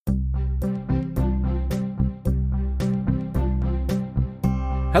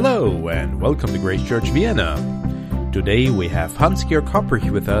Hello and welcome to Grace Church Vienna. Today we have Hans-Georg Hopper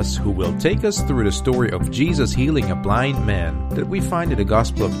here with us who will take us through the story of Jesus healing a blind man that we find in the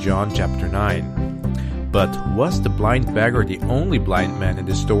Gospel of John chapter 9. But was the blind beggar the only blind man in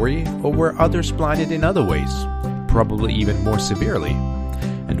the story, or were others blinded in other ways, probably even more severely?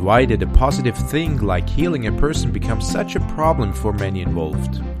 And why did a positive thing like healing a person become such a problem for many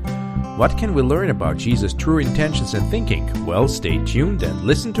involved? What can we learn about Jesus' true intentions and thinking? Well, stay tuned and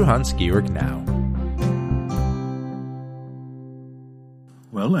listen to Hans-Georg now.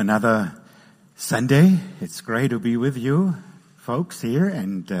 Well, another Sunday. It's great to be with you folks here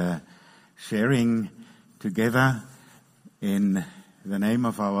and sharing together in the name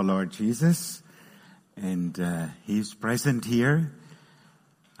of our Lord Jesus. And He's present here.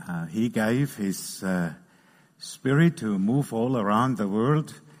 He gave His Spirit to move all around the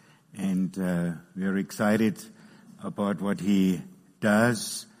world. And we're excited about what He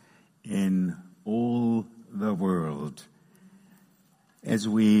does in all the world. As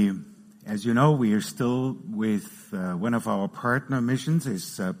you know, we are still with one of our partner missions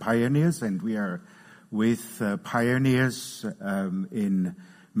is Pioneers, and we are with Pioneers in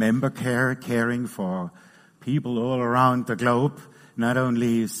member care, caring for people all around the globe. Not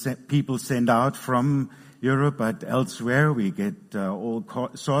only people sent out from Europe, but elsewhere. We get all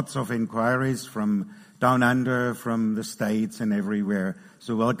sorts of inquiries from down under, from the States and everywhere.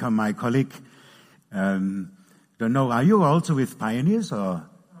 So welcome, my colleague. Don't know, are you also with Pioneers or?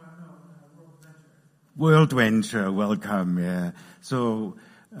 World Venture, welcome, yeah. So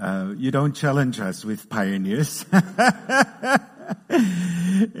you don't challenge us with Pioneers.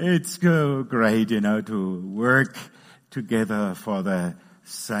 It's great, to work together for the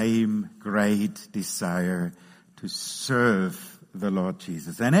same great desire to serve the Lord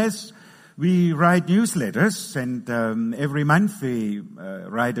Jesus. And as we write newsletters, and every month we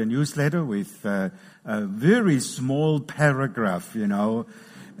write a newsletter with a very small paragraph,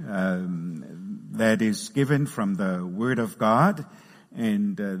 that is given from the Word of God.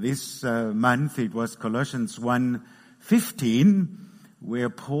 And this month it was Colossians 1:15, where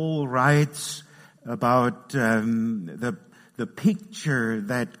Paul writes about the picture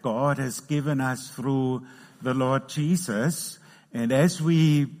that God has given us through the Lord Jesus. And as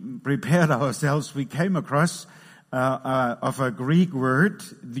we prepared ourselves, we came across of a Greek word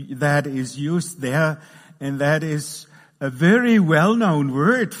that is used there, and that is a very well-known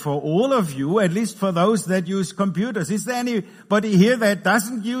word for all of you, at least for those that use computers. Is there anybody here that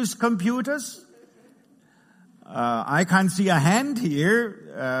doesn't use computers? I can't see a hand here,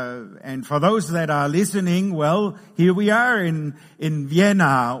 and for those that are listening, well, here we are in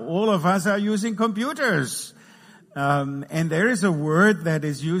Vienna. All of us are using computers. And there is a word that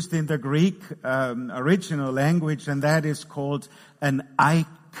is used in the Greek original language, and that is called an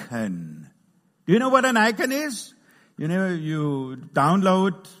icon. Do you know what an icon is? You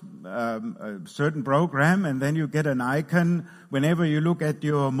download a certain program, and then you get an icon. Whenever you look at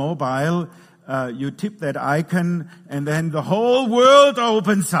your mobile, you tip that icon, and then the whole world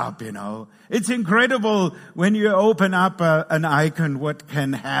opens up, It's incredible when you open up an icon what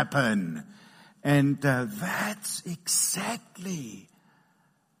can happen. And that's exactly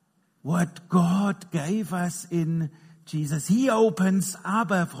what God gave us in Jesus. He opens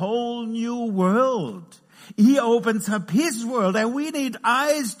up a whole new world. He opens up His world, and we need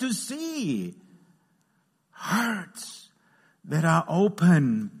eyes to see, hearts that are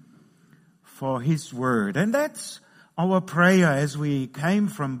open for His Word. And that's our prayer. As we came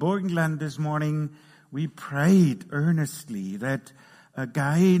from Burgenland this morning, we prayed earnestly that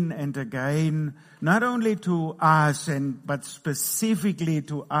again and again, not only to us, but specifically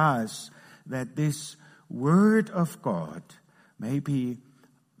to us, that this Word of God may be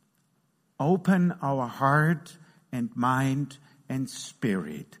open our heart and mind and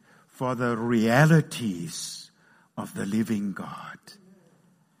spirit for the realities of the living God.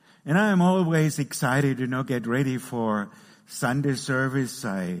 And I am always excited, get ready for Sunday service.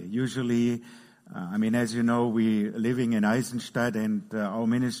 I usually, as you know, we're living in Eisenstadt, and our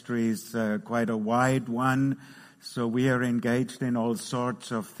ministry is quite a wide one. So we are engaged in all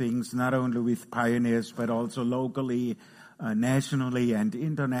sorts of things, not only with Pioneers, but also locally, nationally and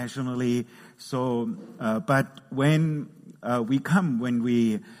internationally. So, but when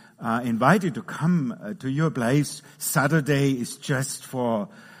we are invited to come to your place, Saturday is just for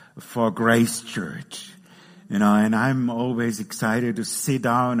Grace Church. And I'm always excited to sit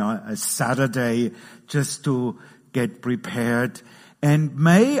down on a Saturday just to get prepared. And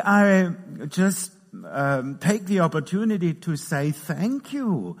may I just take the opportunity to say thank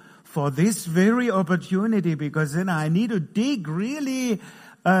you for this very opportunity, because then I need to dig really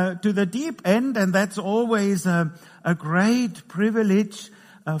to the deep end, and that's always a great privilege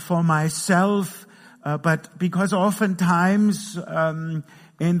for myself. But because oftentimes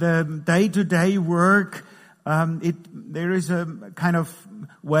in the day-to-day work, there is a kind of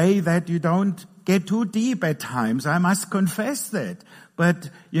way that you don't get too deep at times. I must confess that.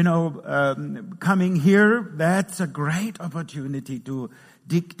 But, coming here, that's a great opportunity to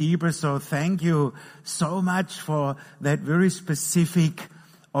dig deeper. So thank you so much for that very specific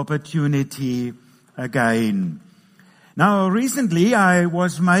opportunity again. Now, recently I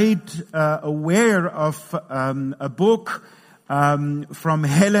was made aware of a book from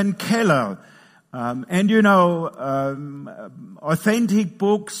Helen Keller. Authentic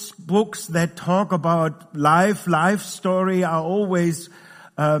books that talk about life story are always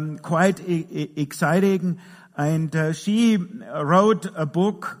quite exciting. And she wrote a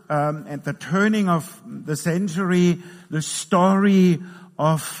book at the turning of the century, The Story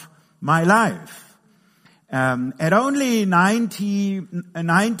of My Life. At only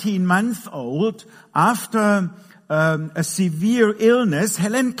 19 months old, after a severe illness,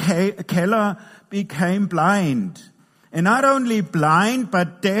 Helen Keller became blind. And not only blind,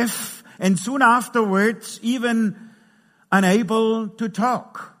 but deaf, and soon afterwards even unable to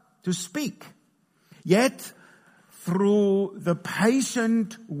talk, to speak. Yet, through the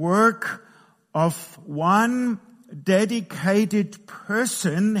patient work of one dedicated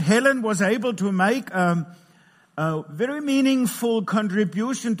person, Helen was able to make a very meaningful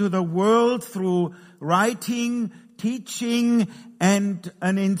contribution to the world through writing, teaching, and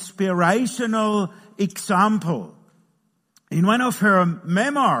an inspirational example. In one of her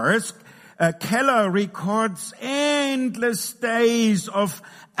memoirs, Keller records endless days of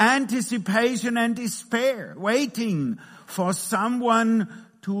anticipation and despair, waiting for someone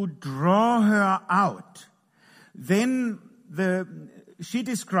to draw her out. Then she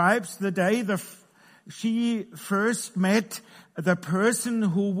describes the day she first met the person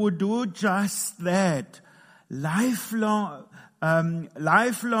who would do just that. Lifelong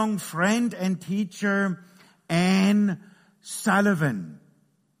friend and teacher, Anne Sullivan.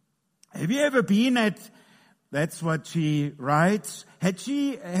 Have you ever been that's what she writes, have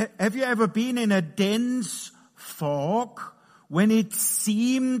you ever been in a dense fog when it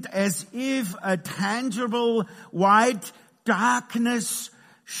seemed as if a tangible white darkness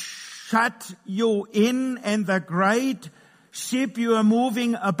shut you in, and the great ship you are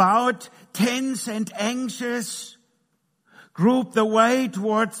moving about, tense and anxious, groped the way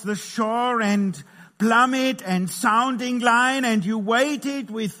towards the shore and plummet and sounding line, and you waited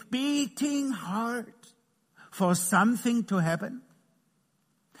with beating heart for something to happen?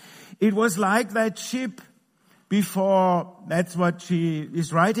 It was like that ship before, that's what she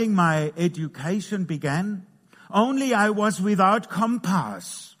is writing, my education began. Only I was without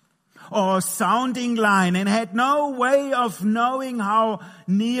compass or sounding line and had no way of knowing how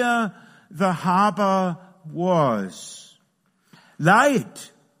near the harbor was.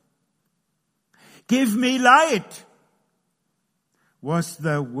 Light. Give me light, was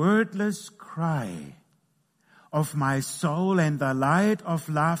the wordless cry of my soul, and the light of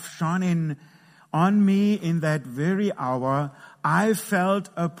love shone on me in that very hour. I felt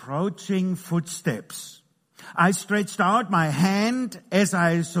approaching footsteps. I stretched out my hand as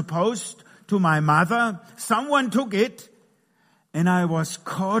I supposed to my mother. Someone took it, and I was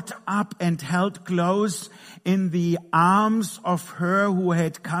caught up and held close in the arms of her who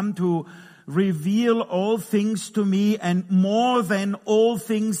had come to reveal all things to me, and more than all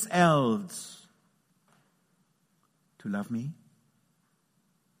things else, to love me.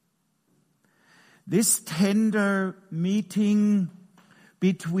 This tender meeting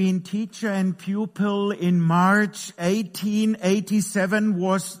between teacher and pupil in March 1887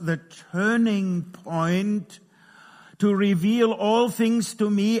 was the turning point to reveal all things to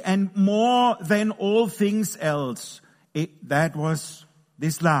me, and more than all things else. That was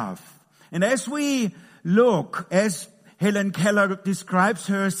this love. And as we look, as Helen Keller describes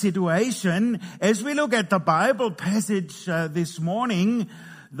her situation, as we look at the Bible passage this morning,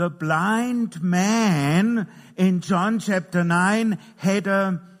 the blind man in John chapter 9 had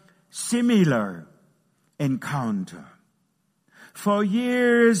a similar encounter. For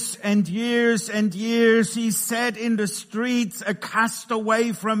years and years and years, he sat in the streets, a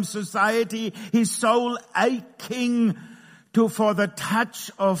castaway from society, his soul aching for the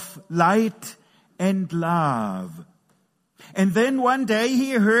touch of light and love. And then one day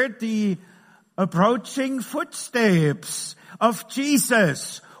he heard the approaching footsteps of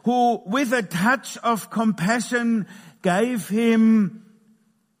Jesus, who with a touch of compassion gave him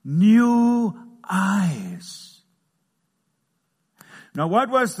new eyes. Now, what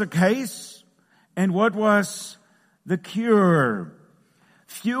was the case and what was the cure?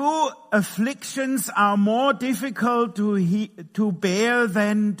 Few afflictions are more difficult to bear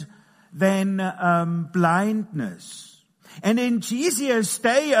than blindness. And in Jesus'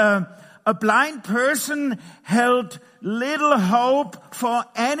 day, a blind person held little hope for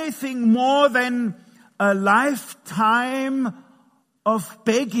anything more than a lifetime of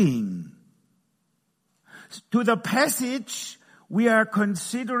begging. To the passage we are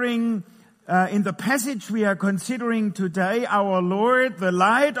considering, in the passage we are considering today, our Lord, the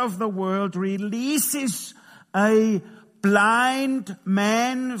light of the world, releases a blind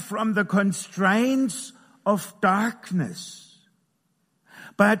man from the constraints of darkness.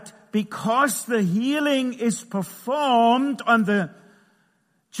 But because the healing is performed on the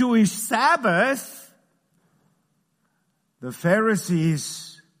Jewish Sabbath, the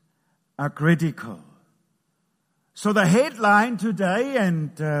Pharisees are critical. So the headline today,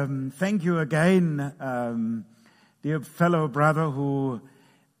 and thank you again, dear fellow brother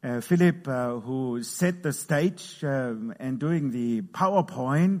Philip, who set the stage and doing the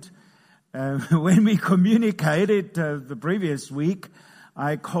PowerPoint. When we communicated the previous week,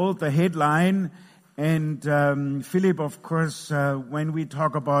 I called the headline, and Philip, of course, when we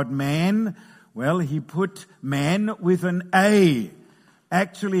talk about man, well, he put man with an A.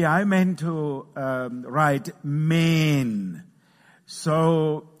 Actually, I meant to write men.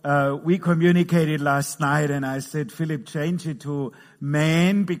 So we communicated last night, and I said, Philip, change it to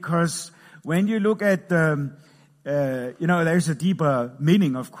man, because when you look at there's a deeper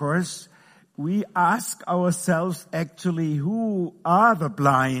meaning, of course. We ask ourselves, actually, who are the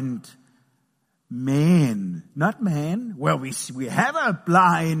blind men? Not man. Well, we have a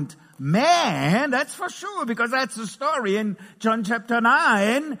blind man, that's for sure, because that's the story in John chapter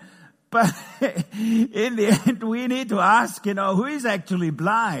 9. But in the end, we need to ask, who is actually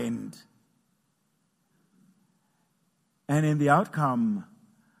blind? And in the outcome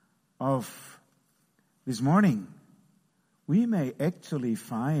of this morning, we may actually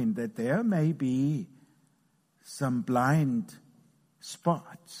find that there may be some blind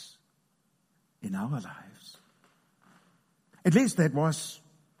spots in our lives. At least that was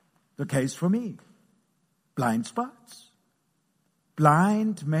the case for me. Blind spots.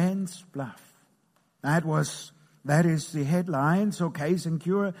 Blind man's bluff. That is the headline, so case and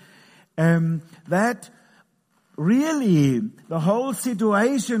cure. That really, the whole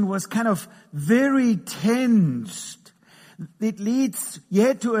situation was kind of very tensed. It leads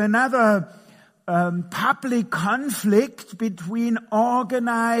yet to another public conflict between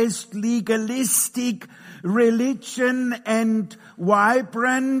organized, legalistic religion and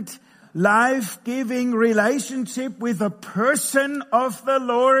vibrant, life-giving relationship with the person of the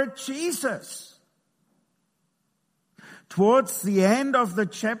Lord Jesus. Towards the end of the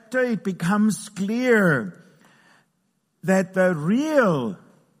chapter, it becomes clear that the real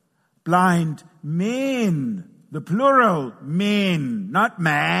blind men, the plural men, not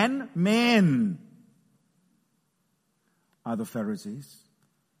man, men, are the Pharisees,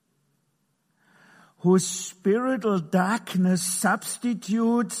 whose spiritual darkness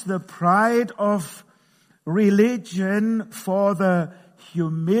substitutes the pride of religion for the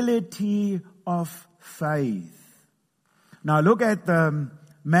humility of faith. Now look at the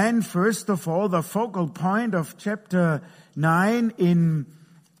man, first of all, the focal point of chapter 9 in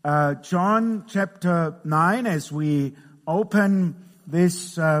John chapter 9, as we open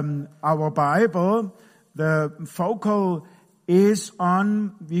this, our Bible, the focal is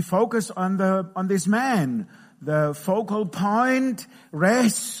we focus on this man. The focal point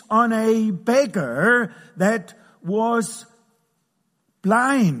rests on a beggar that was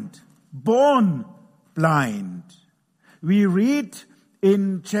blind, born blind. We read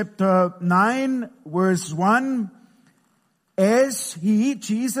in chapter 9, verse 1, as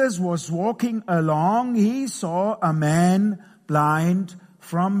Jesus was walking along, he saw a man blind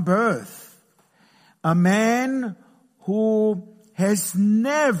from birth. A man who has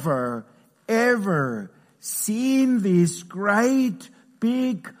never, ever seen these great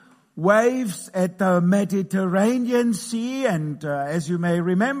big waves at the Mediterranean Sea. And as you may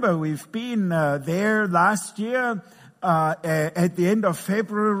remember, we've been there last year at the end of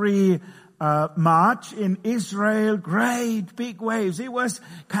February, March in Israel. Great big waves. It was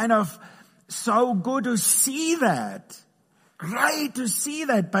kind of so good to see that. Great to see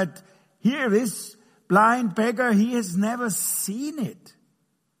that. But here, this blind beggar, he has never seen it.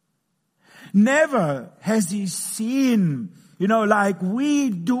 Never has he seen like we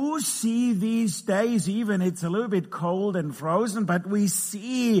do see these days, even it's a little bit cold and frozen, but we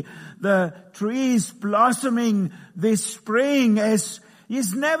see the trees blossoming this spring as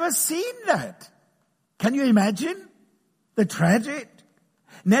he's never seen that. Can you imagine the tragedy?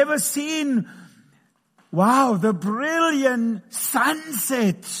 Never seen, the brilliant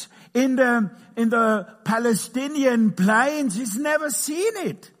sunsets in the Palestinian plains. He's never seen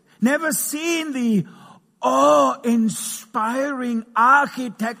it. Never seen the awe-inspiring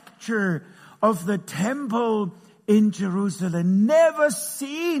architecture of the temple in Jerusalem. Never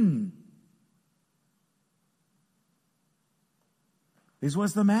seen. This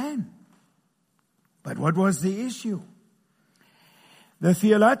was the man. But what was the issue? The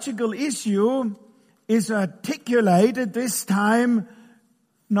theological issue is articulated this time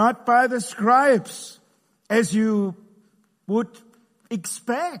not by the scribes, as you would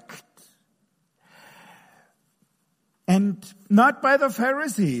expect, and not by the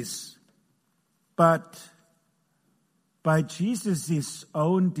Pharisees, but by Jesus'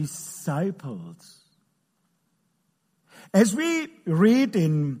 own disciples. As we read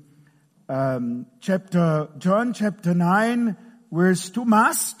in John chapter 9, verse 2,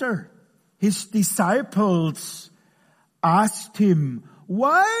 Master, his disciples asked him,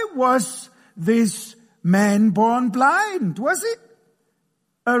 why was this man born blind? Was it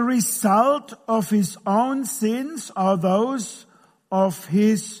a result of his own sins or those of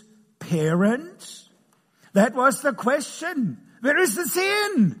his parents? That was the question. Where is the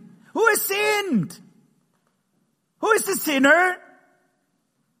sin? Who has sinned? Who is the sinner?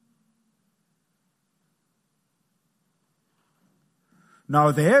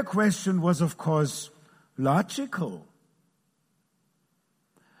 Now their question was, of course, logical.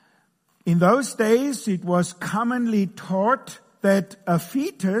 In those days, it was commonly taught that a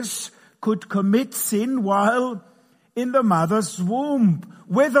fetus could commit sin while in the mother's womb.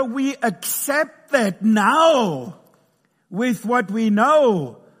 Whether we accept that now with what we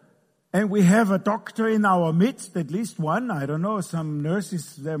know, and we have a doctor in our midst, at least one, I don't know, some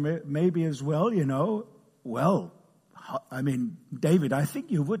nurses there maybe as well, Well, David, I think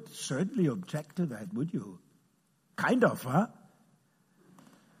you would certainly object to that, would you? Kind of, huh?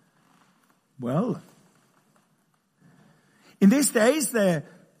 Well, in these days, they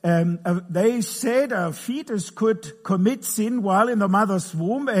said a fetus could commit sin while in the mother's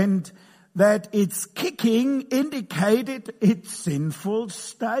womb, and that its kicking indicated its sinful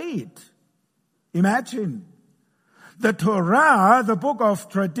state. Imagine. The Torah, the book of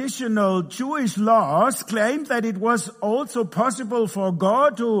traditional Jewish laws, claimed that it was also possible for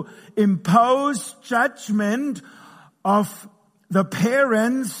God to impose judgment of the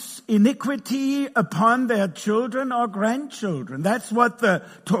parents' iniquity upon their children or grandchildren. That's what the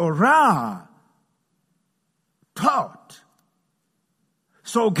Torah taught.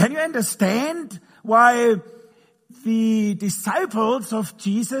 So can you understand why the disciples of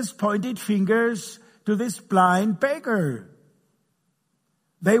Jesus pointed fingers to this blind beggar?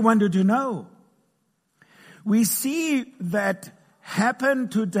 They wanted to know. We see that happen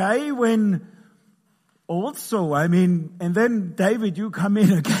today when also, and then David, you come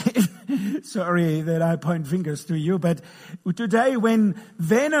in again. Sorry that I point fingers to you, but today when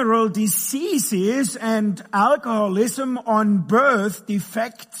venereal diseases and alcoholism on birth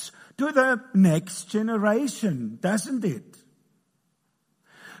defects to the next generation, doesn't it?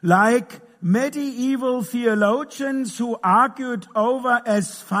 Like medieval theologians who argued over,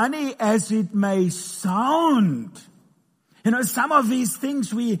 as funny as it may sound, some of these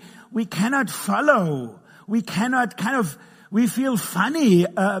things we cannot follow. We cannot we feel funny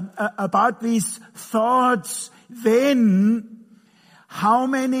about these thoughts. Then, how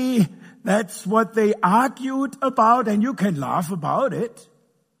many, that's what they argued about, and you can laugh about it.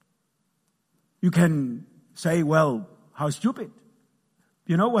 You can say, well, how stupid.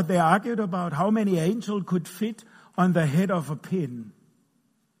 You know what they argued about? How many angels could fit on the head of a pin?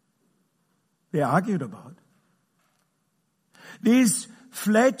 They argued about. These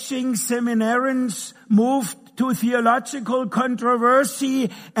fledgling seminarians moved to theological controversy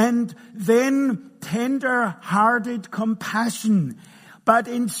and then tender-hearted compassion. But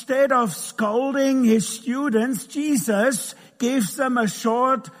instead of scolding his students, Jesus gives them a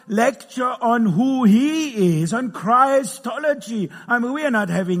short lecture on who he is, on Christology. We are not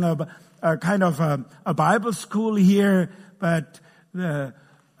having a kind of a Bible school here, but the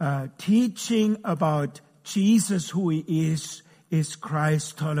teaching about Jesus, who he is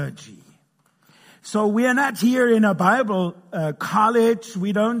Christology. So we are not here in a Bible college.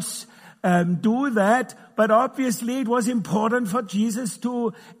 We don't do that. But obviously it was important for Jesus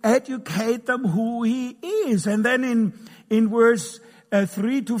to educate them who he is. And then in verse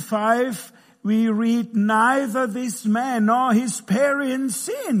 3 to 5, we read, neither this man nor his parents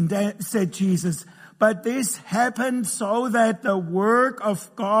sinned, said Jesus. But this happened so that the work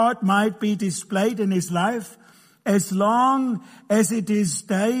of God might be displayed in his life. As long as it is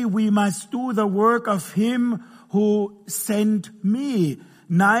day, we must do the work of him who sent me.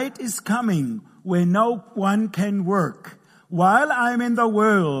 Night is coming when no one can work. While I'm in the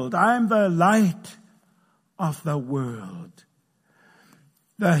world, I'm the light of the world.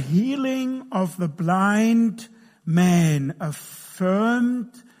 The healing of the blind man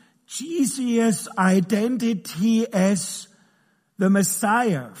affirmed Jesus' identity as the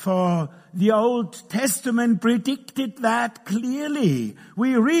Messiah. For the Old Testament predicted that clearly.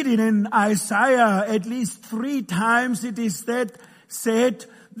 We read it in Isaiah at least 3 times. It is that said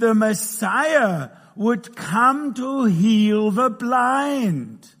the Messiah would come to heal the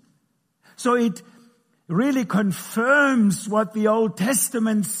blind. So it really confirms what the Old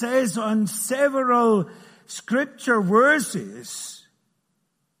Testament says on several scripture verses.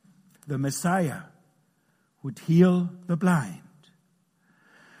 The Messiah would heal the blind.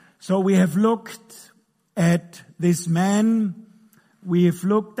 So we have looked at this man, we have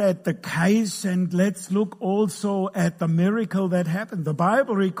looked at the case, and let's look also at the miracle that happened. The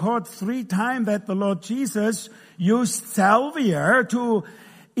Bible records 3 times that the Lord Jesus used salvia to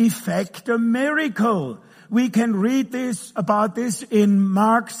effect a miracle. We can read about this in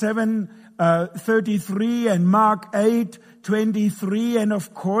Mark 7:33 and Mark 8:23, and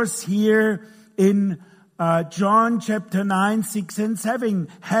of course here in John chapter 9, 6 and 7.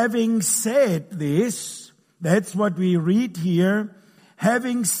 Having said this, that's what we read here.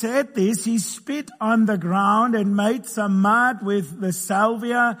 Having said this, he spit on the ground and made some mud with the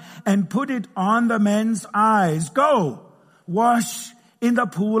salvia and put it on the man's eyes. Go, wash in the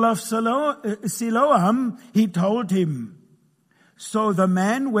pool of Siloam, he told him. So the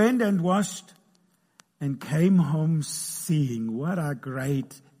man went and washed and came home seeing. What a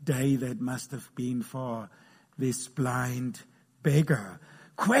great day that must have been for this blind beggar.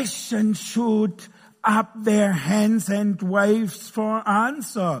 Questions shoot up their hands and waves for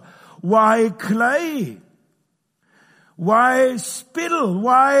answer. Why clay? Why spittle?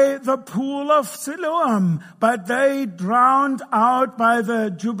 Why the pool of Siloam? But they drowned out by the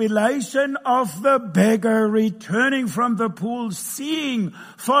jubilation of the beggar returning from the pool, seeing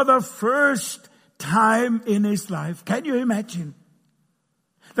for the first time in his life. Can you imagine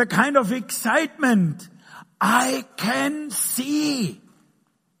the kind of excitement? I can see.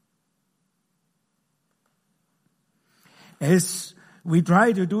 As we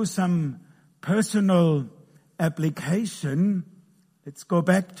try to do some personal application, let's go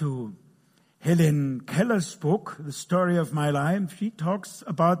back to Helen Keller's book, The Story of My Life. She talks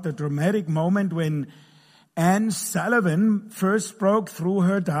about the dramatic moment when Anne Sullivan first broke through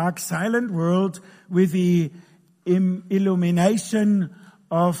her dark, silent world with the illumination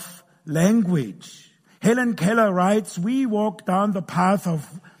of language. Helen Keller writes, we walked down the path of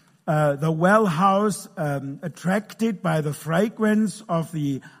the well house, attracted by the fragrance of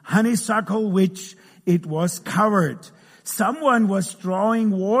the honeysuckle which it was covered. Someone was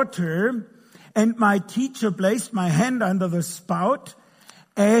drawing water, and my teacher placed my hand under the spout.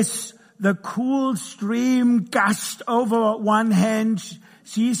 As the cool stream gushed over one hand,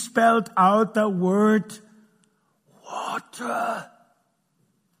 she spelled out the word water.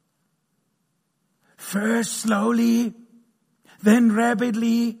 First slowly, then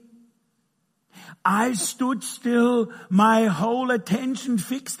rapidly. I stood still, my whole attention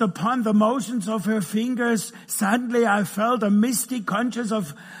fixed upon the motions of her fingers. Suddenly I felt a misty conscious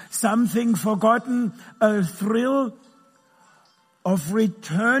of something forgotten, a thrill of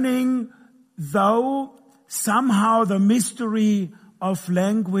returning, though somehow the mystery of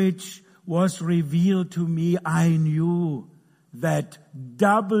language was revealed to me. I knew that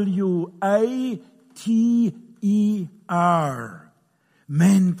WATER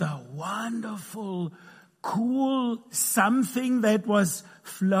meant the wonderful, cool something that was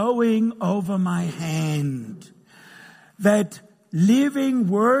flowing over my hand. That living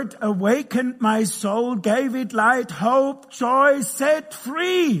word awakened my soul, gave it light, hope, joy, set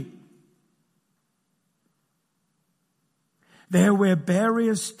free. There were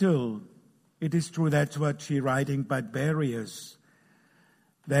barriers still. It is true, that's what she's writing, but barriers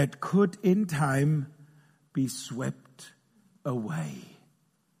that could in time be swept away.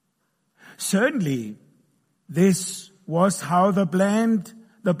 Certainly, this was how the blind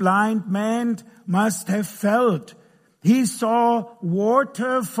man must have felt. He saw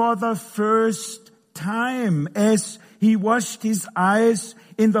water for the first time as he washed his eyes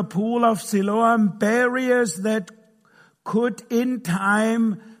in the pool of Siloam. Barriers that could in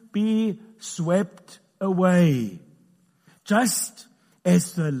time be swept away. Just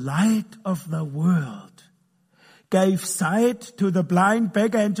as the light of the world gave sight to the blind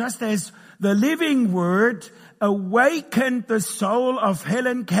beggar, and just as the living word awakened the soul of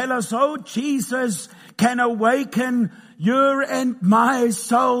Helen Keller, so Jesus can awaken your and my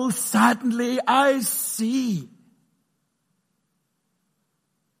soul. Suddenly I see.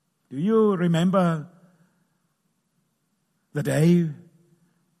 Do you remember the day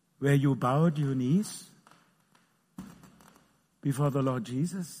where you bowed your knees before the Lord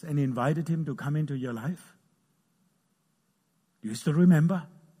Jesus and invited him to come into your life? Do you still remember?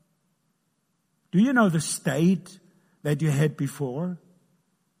 Do you know the state that you had before?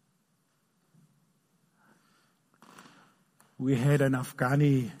 We had an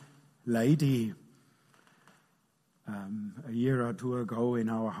Afghani lady a year or two ago in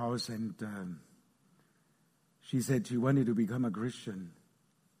our house, and she said she wanted to become a Christian.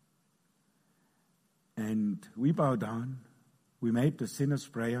 And we bowed down. We made the sinner's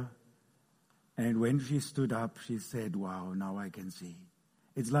prayer. And when she stood up, she said, wow, now I can see.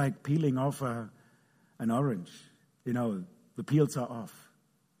 It's like peeling off an orange. You know, the peels are off.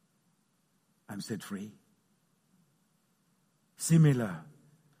 I'm set free. Similar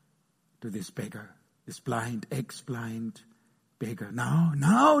to this beggar, this blind, ex-blind beggar. Now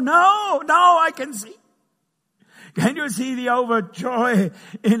I can see. Can you see the overjoy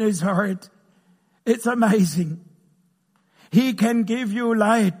in his heart? It's amazing. He can give you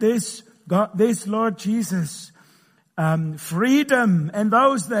light, this Lord Jesus, freedom, and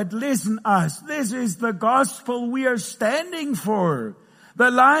those that listen us. This is the gospel we are standing for.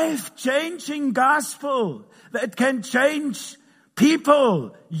 The life-changing gospel that can change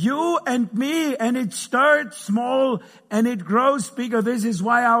people, you and me, and it starts small and it grows bigger. This is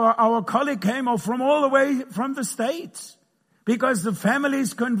why our colleague came from all the way from the States, because the family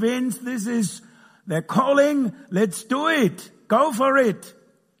is convinced this is their calling. Let's do it. Go for it.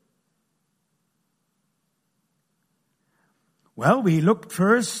 Well, we looked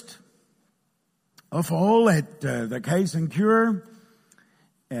first of all at the case and cure,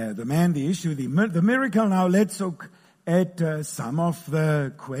 the man, the issue, the miracle. Now let's look at some of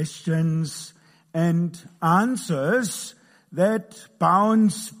the questions and answers that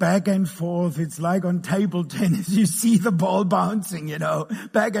bounce back and forth. It's like on table tennis. You see the ball bouncing,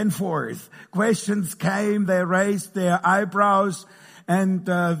 back and forth. Questions came, they raised their eyebrows, and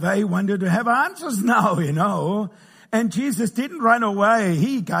they wanted to have answers now, And Jesus didn't run away.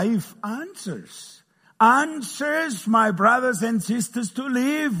 He gave answers. Answers, my brothers and sisters, to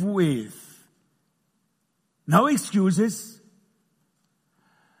live with. No excuses.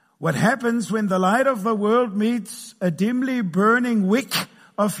 What happens when the light of the world meets a dimly burning wick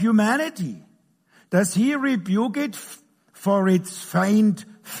of humanity? Does he rebuke it for its faint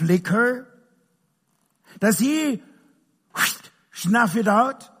flicker? Does he snuff it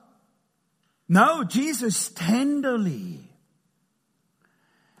out? No, Jesus tenderly.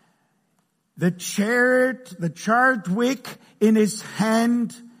 The charred wick in his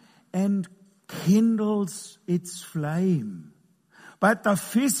hand and kindles its flame. But the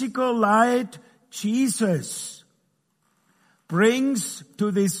physical light Jesus brings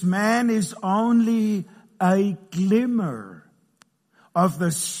to this man is only a glimmer of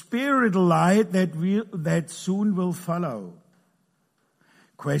the spiritual light that soon will follow.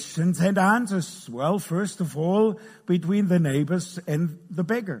 Questions and answers. Well, first of all, between the neighbors and the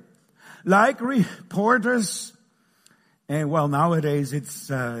beggar. Like reporters, and well, nowadays it's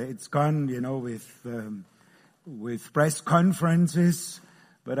gone, with press conferences.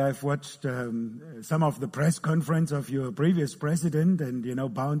 But I've watched some of the press conference of your previous president,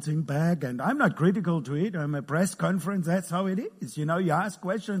 and bouncing back. And I'm not critical to it. I'm a press conference. That's how it is. You ask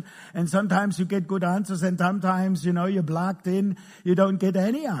questions, and sometimes you get good answers, and sometimes you're blocked in. You don't get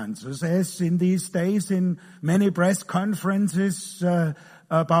any answers. As in these days, in many press conferences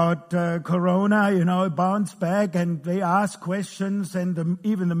about Corona, bounce back, and they ask questions, and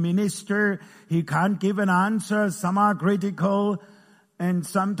even the minister, he can't give an answer. Some are critical. And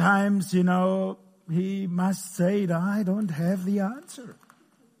sometimes, he must say, I don't have the answer.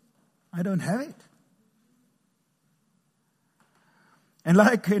 I don't have it. And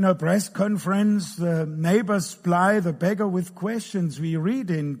like in a press conference, the neighbors ply the beggar with questions. We read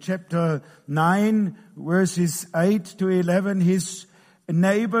in chapter 9, verses 8 to 11, his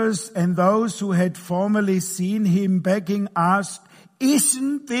neighbors and those who had formerly seen him begging asked,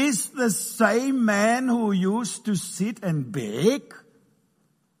 "Isn't this the same man who used to sit and beg?"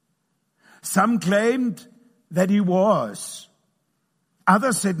 Some claimed that he was.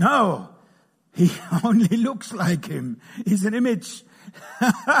 Others said, "No, He only looks like him. He's an image.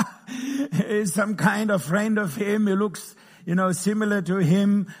 Some kind of friend of him. He looks, similar to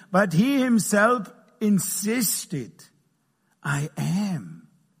him. But he himself insisted, I am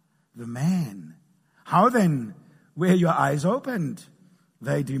the man. How then were your eyes opened?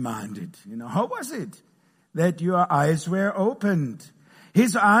 They demanded. How was it that your eyes were opened?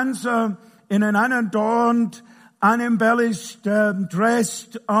 His answer, in an unadorned, unembellished,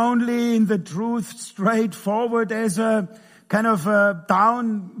 dressed only in the truth, straightforward as a kind of a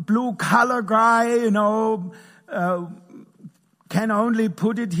down blue collar guy, can only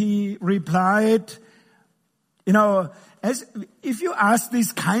put it, he replied, as if you ask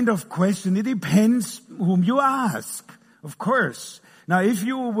this kind of question, it depends whom you ask, of course. Now, if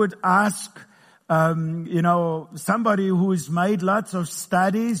you would ask, somebody who's made lots of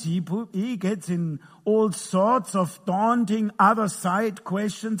studies, he gets in all sorts of daunting other side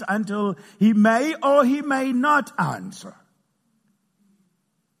questions until he may or he may not answer.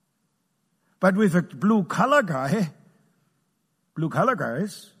 But with a blue collar guys,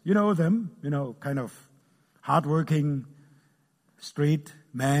 you know them, kind of hardworking, street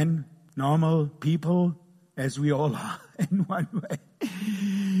men, normal people, as we all are in one way.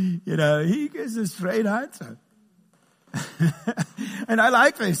 He gives a straight answer. And I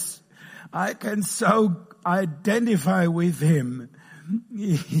like this. I can so identify with him.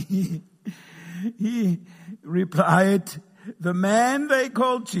 He replied, the man they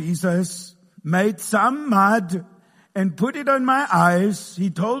called Jesus made some mud and put it on my eyes. He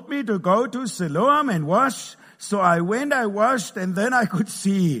told me to go to Siloam and wash. So I went, I washed, and then I could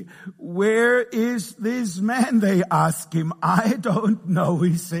see. Where is this man? They asked him. I don't know,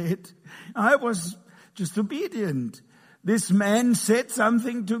 he said. I was just obedient. This man said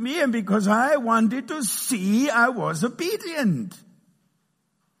something to me, and because I wanted to see, I was obedient.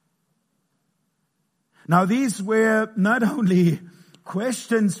 Now these were not only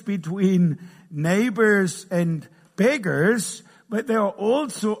questions between neighbors and beggars, but they are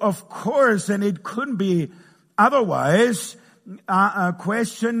also, of course, and it couldn't be otherwise, a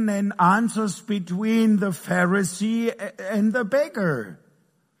question and answers between the Pharisee and the beggar.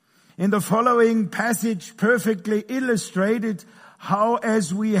 In the following passage perfectly illustrated how,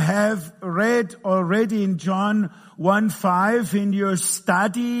 as we have read already in John 1:5 in your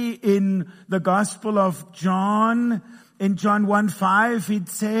study in the Gospel of John, in John 1:5 it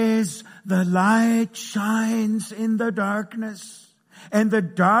says, the light shines in the darkness, and the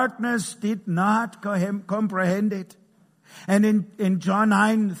darkness did not comprehend it. And in John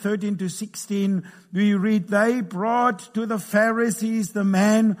 9:13-16, we read, they brought to the Pharisees the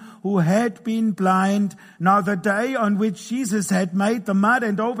man who had been blind. Now the day on which Jesus had made the mud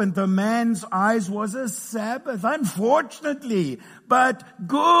and opened the man's eyes was a Sabbath. Unfortunately, but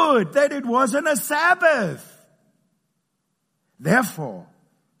good that it wasn't a Sabbath. Therefore,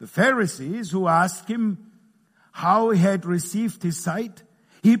 the Pharisees who asked him how he had received his sight,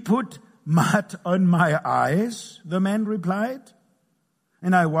 he put mud on my eyes, the man replied,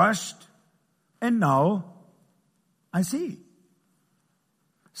 and I washed, and now I see.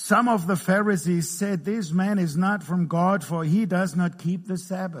 Some of the Pharisees said, this man is not from God, for he does not keep the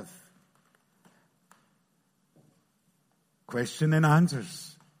Sabbath. Question and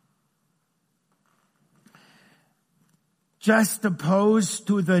answers. Just opposed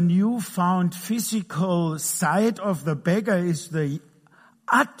to the newfound physical sight of the beggar is the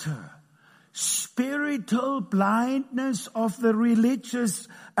utter spiritual blindness of the religious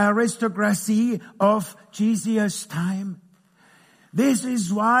aristocracy of Jesus' time. This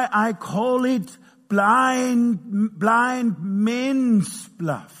is why I call it blind men's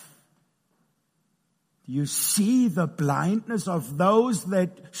bluff. You see the blindness of those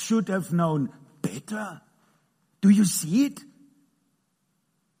that should have known better. Do you see it?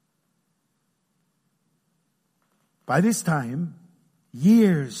 By this time,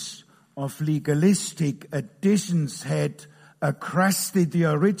 years of legalistic additions had crusted the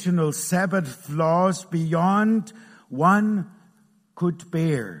original Sabbath laws beyond one could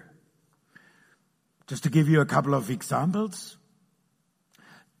bear. Just to give you a couple of examples.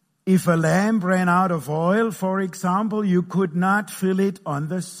 If a lamp ran out of oil, for example, you could not fill it on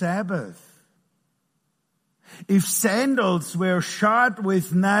the Sabbath. If sandals were shod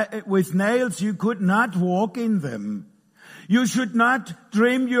with nails, you could not walk in them. You should not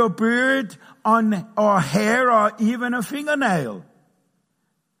trim your beard or hair or even a fingernail.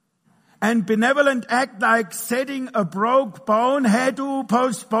 And benevolent act like setting a broke bone had to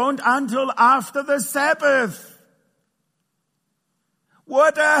postponed until after the Sabbath.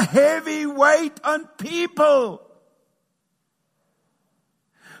 What a heavy weight on people.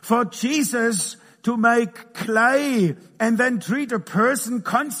 for Jesus to make clay and then treat a person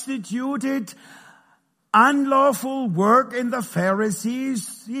constituted unlawful work in the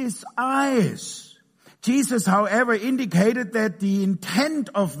Pharisees' eyes. Jesus, however, indicated that the intent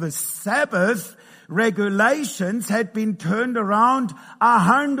of the Sabbath regulations had been turned around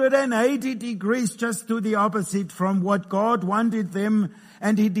 180 degrees, just to the opposite from what God wanted them.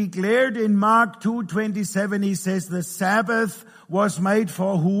 And he declared in Mark 2:27, he says, the Sabbath was made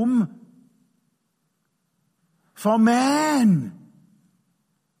for whom? For man.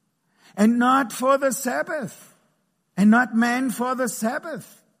 And not for the Sabbath. And not man for the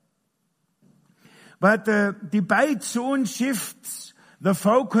Sabbath. But the debate soon shifts the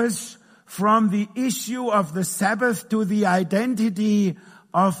focus from the issue of the Sabbath to the identity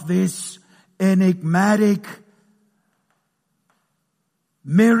of this enigmatic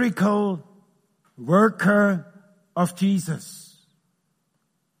miracle worker of Jesus.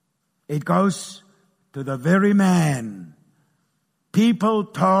 It goes to the very man people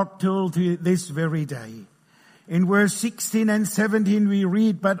talk till this very day. In verse 16 and 17 we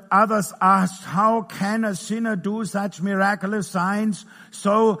read, but others asked, how can a sinner do such miraculous signs?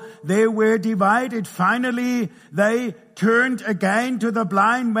 So they were divided. Finally, they turned again to the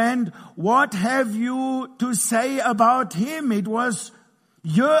blind man. What have you to say about him? It was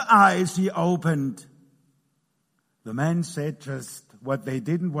your eyes he opened. The man said just what they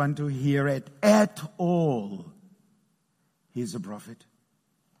didn't want to hear at all. He's a prophet.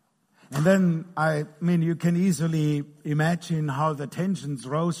 And then, you can easily imagine how the tensions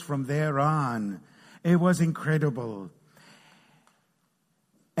rose from there on. It was incredible.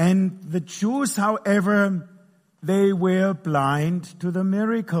 And the Jews, however, they were blind to the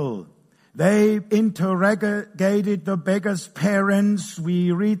miracle. They interrogated the beggar's parents.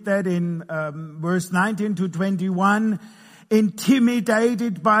 We read that in verse 19 to 21.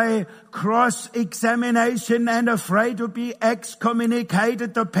 Intimidated by cross-examination and afraid to be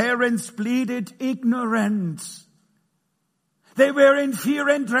excommunicated, the parents pleaded ignorance. They were in fear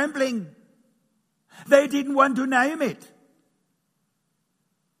and trembling. They didn't want to name it.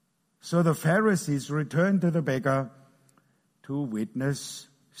 So the Pharisees returned to the beggar to witness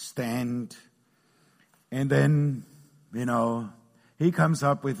stand. And then, he comes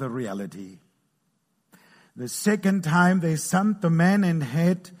up with a reality. The second time they summoned the man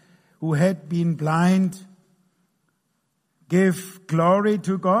who had been blind. Give glory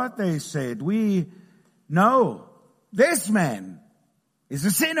to God, they said. We know this man is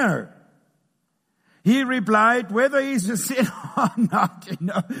a sinner. He replied, whether he's a sinner or not,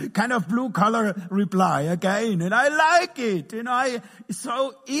 kind of blue collar reply again. And I like it. I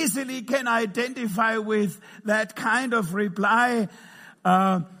so easily can identify with that kind of reply.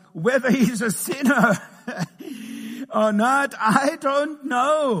 Whether he's a sinner or not, I don't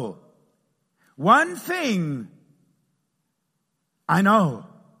know. One thing I know.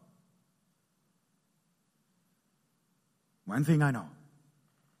 One thing I know.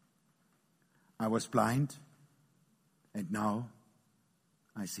 I was blind, and now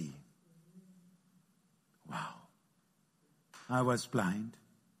I see. Wow. I was blind,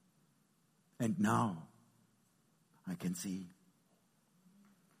 and now I can see.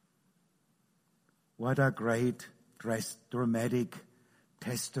 What a great, dramatic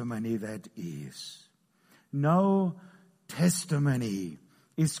testimony that is. No testimony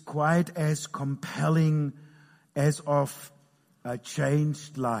is quite as compelling as of a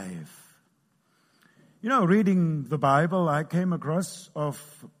changed life. Reading the Bible, I came across of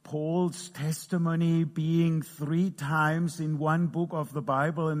Paul's testimony being 3 times in one book of the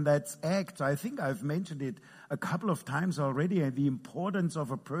Bible, and that's Acts. I think I've mentioned it a couple of times already, and the importance of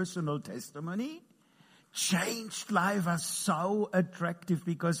a personal testimony. Changed life are so attractive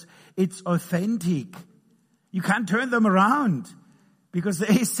because it's authentic. You can't turn them around because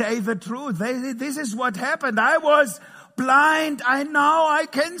they say the truth. This is what happened. I was blind. I now I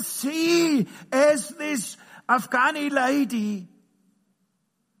can see as this Afghani lady.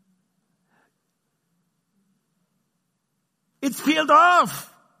 It's peeled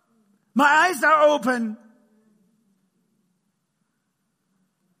off. My eyes are open.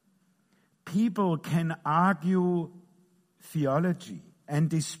 People can argue theology and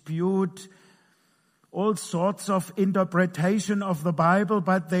dispute all sorts of interpretation of the Bible,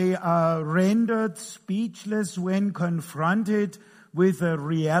 but they are rendered speechless when confronted with the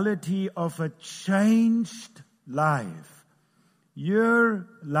reality of a changed life. Your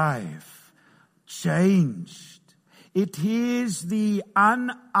life changed. It is the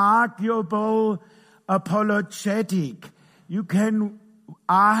unarguable apologetic. You can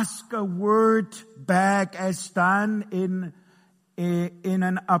ask a word back as done in in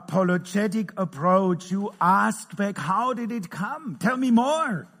an apologetic approach, you asked back, how did it come? Tell me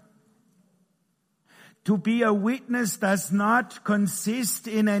more. To be a witness does not consist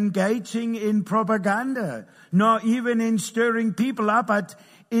in engaging in propaganda, nor even in stirring people up, but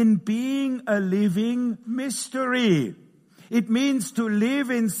in being a living mystery. It means to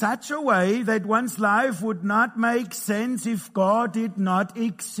live in such a way that one's life would not make sense if God did not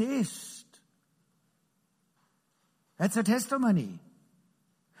exist. That's a testimony.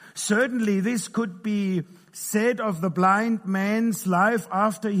 Certainly this could be said of the blind man's life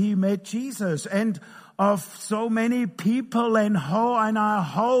after he met Jesus, and of so many people, and I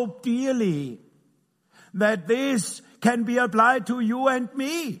hope dearly that this can be applied to you and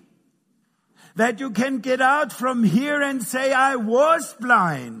me. That you can get out from here and say, I was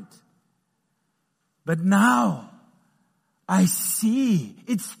blind, but now I see.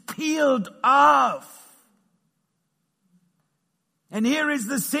 It's peeled off. And here is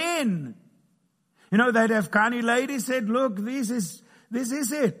the sin. You know, that Afghani lady said, look, this is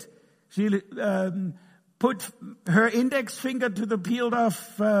it. She put her index finger to the peeled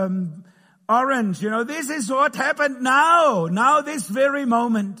off orange. You know, this is what happened now this very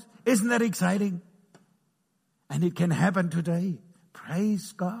moment. Isn't that exciting? And it can happen today.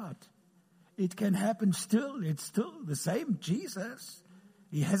 Praise God. It can happen still. It's still the same Jesus.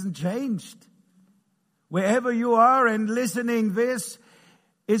 He hasn't changed. Wherever you are and listening, this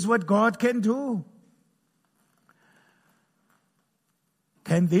is what God can do.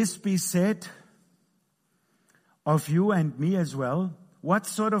 Can this be said of you and me as well? What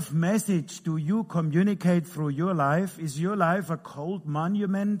sort of message do you communicate through your life? Is your life a cold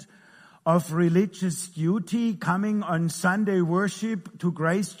monument of religious duty, coming on Sunday worship to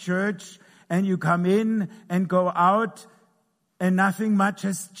Grace Church, and you come in and go out and nothing much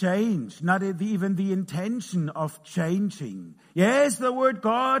has changed, not even the intention of changing? Yes, the Word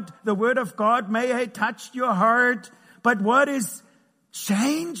of God may have touched your heart, but what is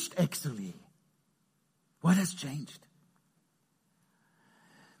changed actually? What has changed?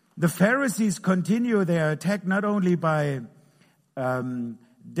 The Pharisees continue their attack not only by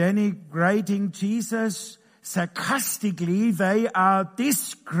denigrating Jesus, sarcastically they are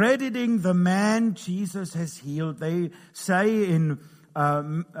discrediting the man Jesus has healed. They say in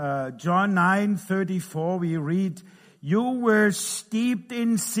John 9:34 we read, you were steeped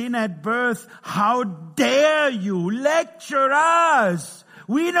in sin at birth. How dare you lecture us?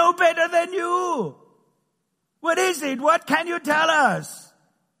 We know better than you. What is it? What can you tell us?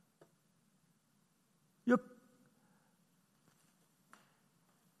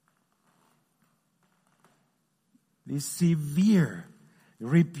 This severe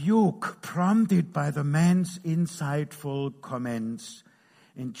rebuke prompted by the man's insightful comments.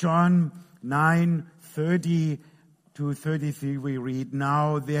 In John 9:30-33 we read,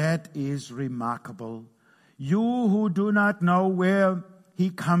 now that is remarkable. You who do not know where he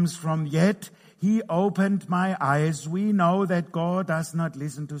comes from, yet he opened my eyes. We know that God does not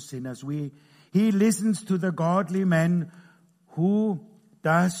listen to sinners. He listens to the godly man who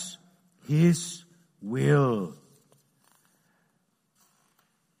does his will.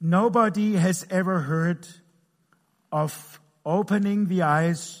 Nobody has ever heard of opening the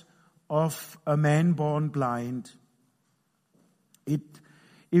eyes of a man born blind.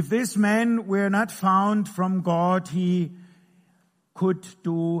 If this man were not found from God, he could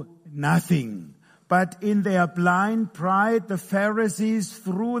do nothing. But in their blind pride, the Pharisees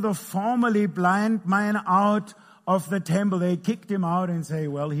threw the formerly blind man out of the temple. They kicked him out and say,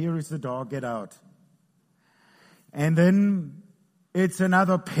 well, here is the door, get out. And then it's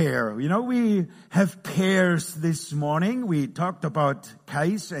another pair. You know, we have pairs this morning. We talked about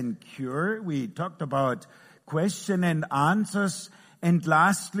case and cure. We talked about question and answers. And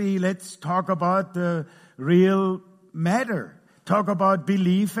lastly, let's talk about the real matter. Talk about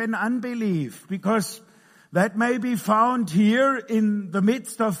belief and unbelief, because that may be found here in the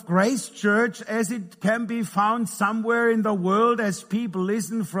midst of Grace Church as it can be found somewhere in the world as people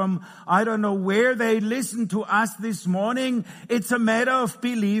listen from, I don't know where they listen to us this morning. It's a matter of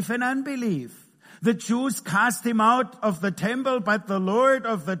belief and unbelief. The Jews cast him out of the temple, but the Lord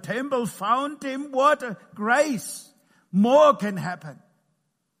of the temple found him. What a grace! More can happen.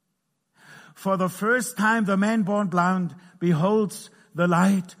 For the first time, the man born blind beholds the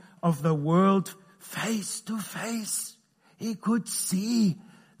light of the world face to face. He could see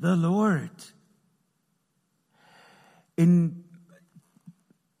the Lord. In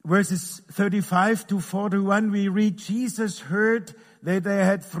verses 35-41, we read, Jesus heard that they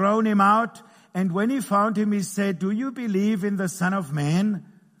had thrown him out, and when he found him, he said, do you believe in the Son of Man?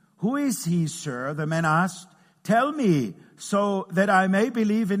 Who is he, sir? The man asked. tell me so that I may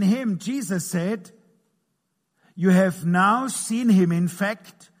believe in him." Jesus said, "You have now seen him. In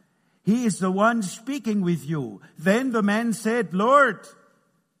fact, he is the one speaking with you." Then the man said, "Lord,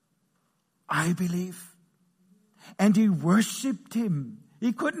 I believe." And he worshipped him.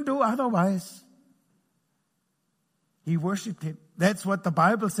 He couldn't do otherwise. He worshipped him. That's what the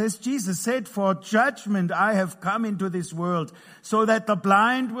Bible says. Jesus said, "For judgment I have come into this world, so that the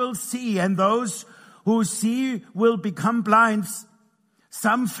blind will see, and those who see will become blind."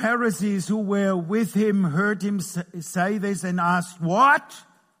 Some Pharisees who were with him heard him say this and asked, "What?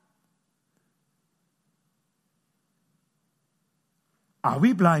 Are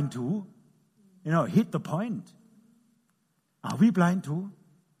we blind too?" Hit the point. Are we blind too?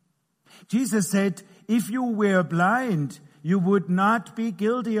 Jesus said, "If you were blind, you would not be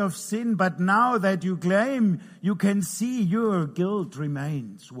guilty of sin, but now that you claim you can see, your guilt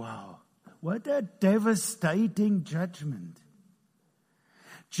remains." Wow, what a devastating judgment.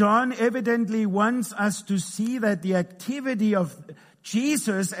 John evidently wants us to see that the activity of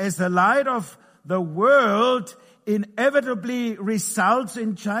Jesus as the light of the world inevitably results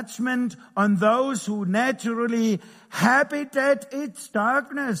in judgment on those who naturally habitat its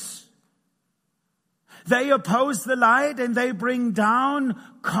darkness. They oppose the light and they bring down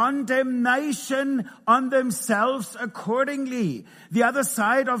condemnation on themselves accordingly. The other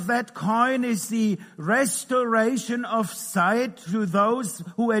side of that coin is the restoration of sight to those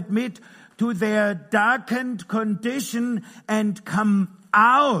who admit to their darkened condition and come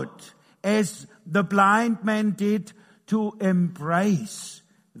out, as the blind man did, to embrace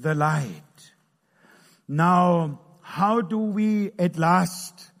the light. Now, how do we at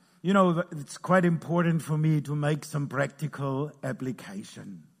last, it's quite important for me to make some practical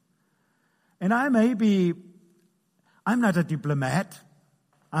application. And I'm not a diplomat.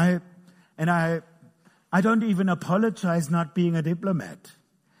 I don't even apologize not being a diplomat.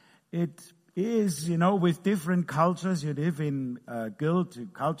 It is, with different cultures, you live in guilt.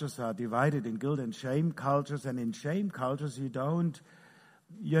 Cultures are divided in guilt and shame cultures, and in shame cultures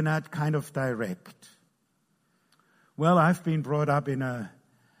you're not kind of direct. Well, I've been brought up in a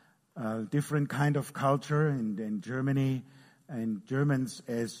different kind of culture in Germany, and Germans,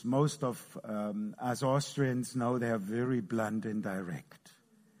 as most of us Austrians know, they are very blunt and direct.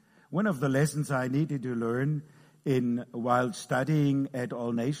 One of the lessons I needed to learn while studying at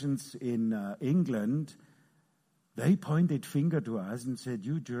All Nations in England, they pointed finger to us and said,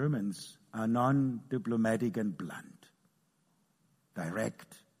 "You Germans are non-diplomatic and blunt,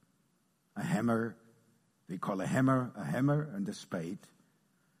 direct, a hammer." They call a hammer, and a spade.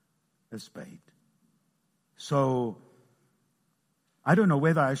 So, I don't know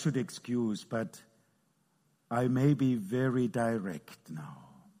whether I should excuse, but I may be very direct now.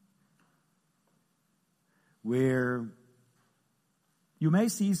 Where you may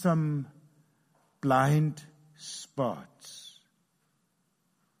see some blind spots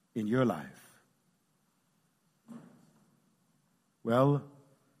in your life. Well,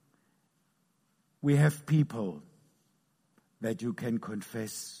 we have people that you can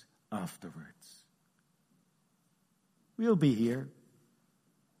confess afterwards. We'll be here.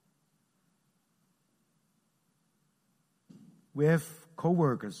 We have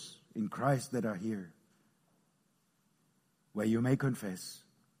co-workers in Christ that are here, where you may confess,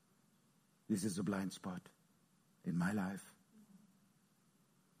 this is a blind spot in my life.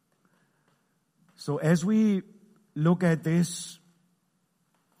 So as we look at this,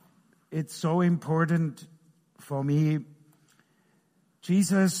 it's so important for me.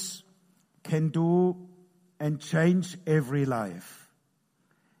 Jesus can do and change every life.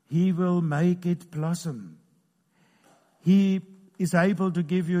 He will make it blossom. He is able to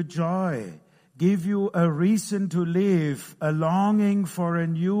give you joy, give you a reason to live, a longing for a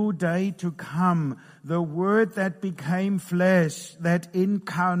new day to come. The Word that became flesh, that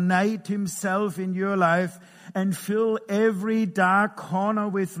incarnate Himself in your life and fill every dark corner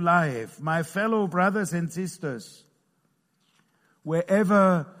with life. My fellow brothers and sisters,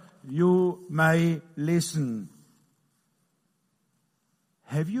 wherever you may listen,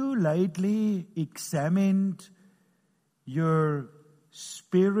 have you lately examined your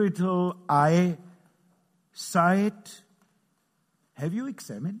spiritual eyesight? Have you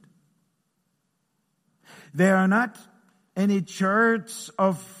examined? There are not any charts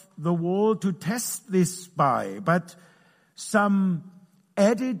of the wall to test this by, but some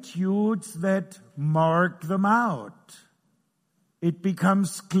attitudes that mark them out. It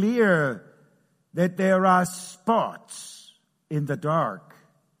becomes clear that there are spots in the dark.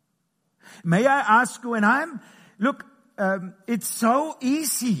 May I ask you, it's so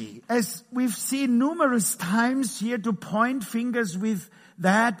easy, as we've seen numerous times here, to point fingers with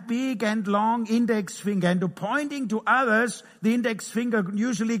that big and long index finger, and to pointing to others, the index finger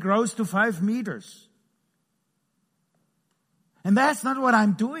usually grows to 5 meters. And that's not what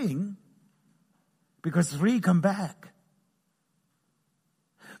I'm doing, because 3 come back.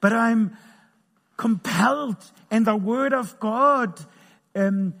 But I'm compelled, and the Word of God,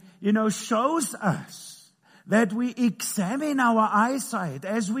 shows us that we examine our eyesight,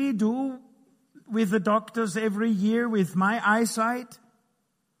 as we do with the doctors every year with my eyesight.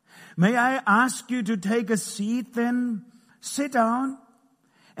 May I ask you to take a seat then, sit down,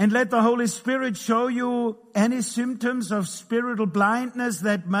 and let the Holy Spirit show you any symptoms of spiritual blindness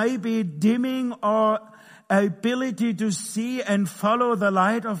that may be dimming our ability to see and follow the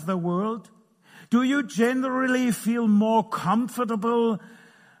light of the world. Do you generally feel more comfortable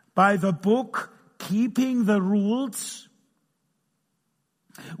by the book, keeping the rules?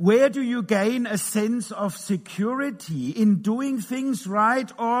 Where do you gain a sense of security? In doing things right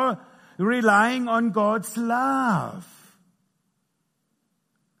or relying on God's love?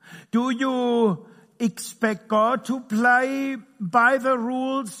 Do you expect God to play by the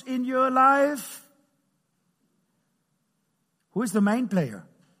rules in your life? Who is the main player?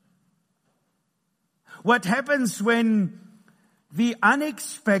 What happens when the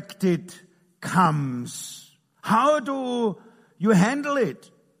unexpected comes? How do you handle it?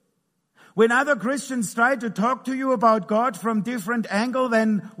 When other Christians try to talk to you about God from different angle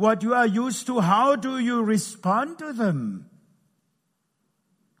than what you are used to, how do you respond to them?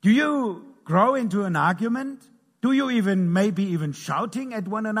 Do you grow into an argument? Do you maybe even shouting at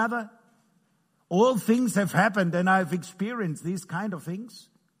one another? All things have happened, and I've experienced these kind of things.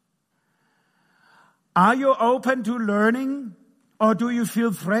 Are you open to learning, or do you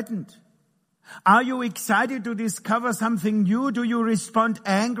feel threatened? Are you excited to discover something new? Do you respond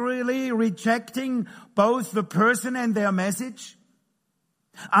angrily, rejecting both the person and their message?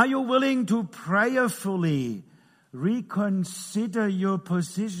 Are you willing to prayerfully reconsider your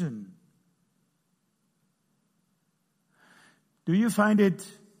position? Do you find it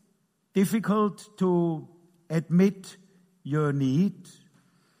difficult to admit your need?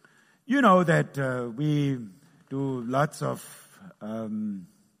 You know that we do lots of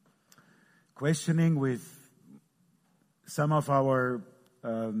questioning with some of our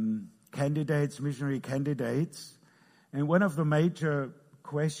missionary candidates. And one of the major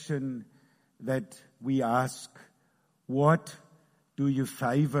questions that we ask, what do you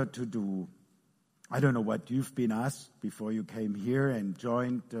favor to do? I don't know what you've been asked before you came here and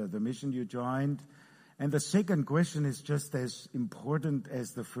joined the mission you joined. And the second question is just as important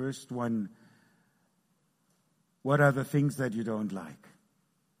as the first one. What are the things that you don't like?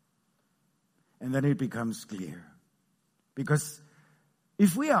 And then it becomes clear. Because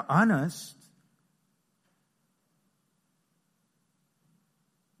if we are honest,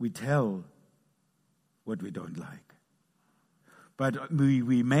 we tell what we don't like. But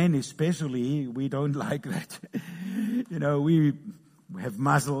we men especially, we don't like that. We have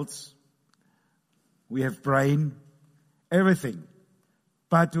muscles, we have brain, everything.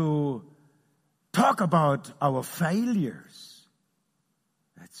 But to talk about our failures,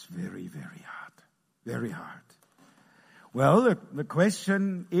 that's very, very hard. Very hard. Well, the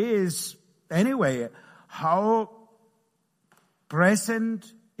question is, anyway, how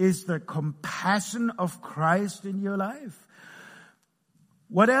present is the compassion of Christ in your life?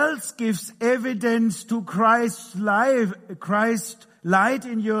 What else gives evidence to Christ's light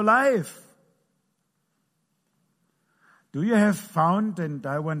in your life? Do you have found, and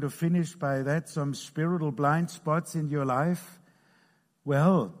I want to finish by that, some spiritual blind spots in your life?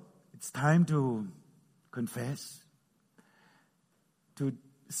 Well, it's time to confess, to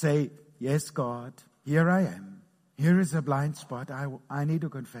say, yes, God, here I am. Here is a blind spot. I need to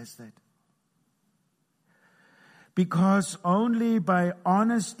confess that. Because only by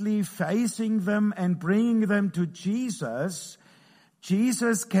honestly facing them and bringing them to Jesus,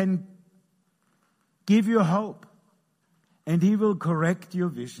 Jesus can give you hope, and He will correct your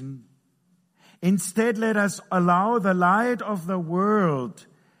vision. Instead, let us allow the light of the world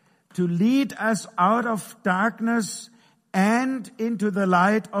to lead us out of darkness and into the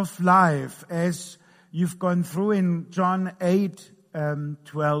light of life, as you've gone through in John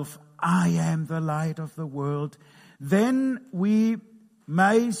 8:12. I am the light of the world. Then we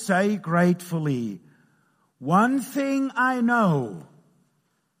may say gratefully, one thing I know,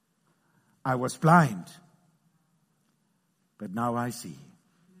 I was blind, but now I see.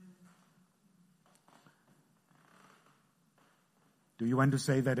 Do you want to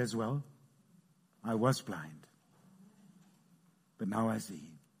say that as well? I was blind, but now I see.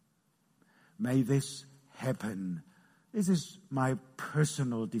 May this happen. This is my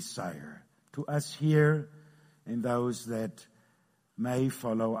personal desire to us here and those that may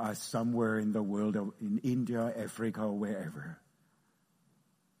follow us somewhere in the world, in India, Africa, or wherever.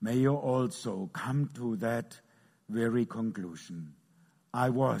 May you also come to that very conclusion.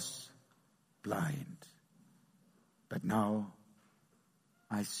 I was blind, but now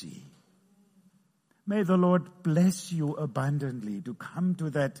I see. May the Lord bless you abundantly to come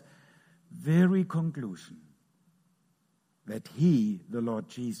to that very conclusion that He, the Lord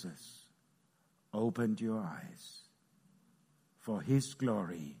Jesus, opened your eyes for His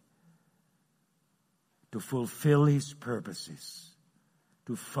glory, to fulfill His purposes,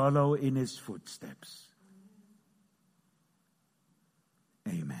 to follow in His footsteps.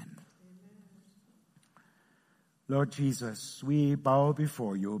 Amen. Lord Jesus, we bow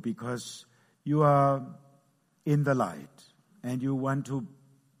before you because you are in the light and you want to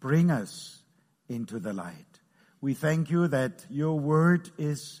bring us into the light. We thank you that your word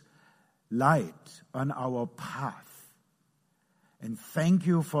is light on our path. And thank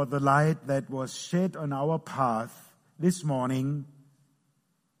you for the light that was shed on our path this morning,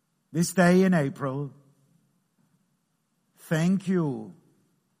 this day in April. Thank you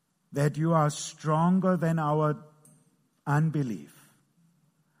that you are stronger than our unbelief,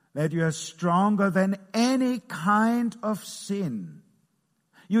 that you are stronger than any kind of sin.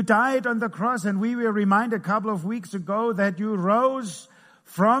 You died on the cross, and we were reminded a couple of weeks ago that you rose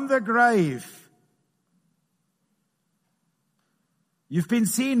from the grave. You've been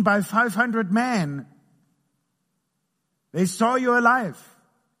seen by 500 men. They saw you alive,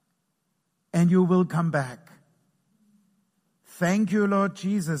 and you will come back. Thank you, Lord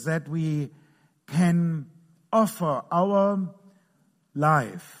Jesus, that we can offer our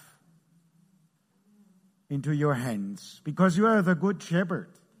life into your hands, because you are the good shepherd.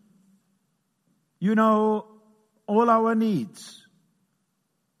 You know all our needs,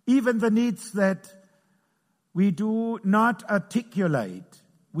 even the needs that we do not articulate,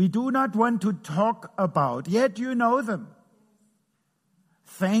 we do not want to talk about, yet you know them.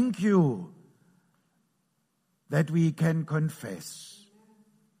 Thank you that we can confess.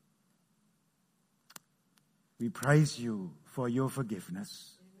 We praise you for your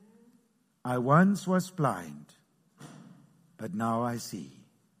forgiveness. I once was blind, but now I see.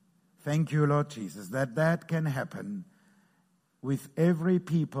 Thank you, Lord Jesus, that can happen with every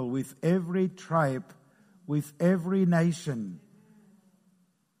people, with every tribe, with every nation.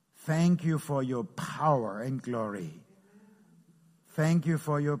 Thank you for your power and glory. Thank you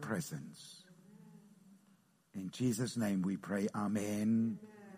for your presence. In Jesus' name we pray, amen.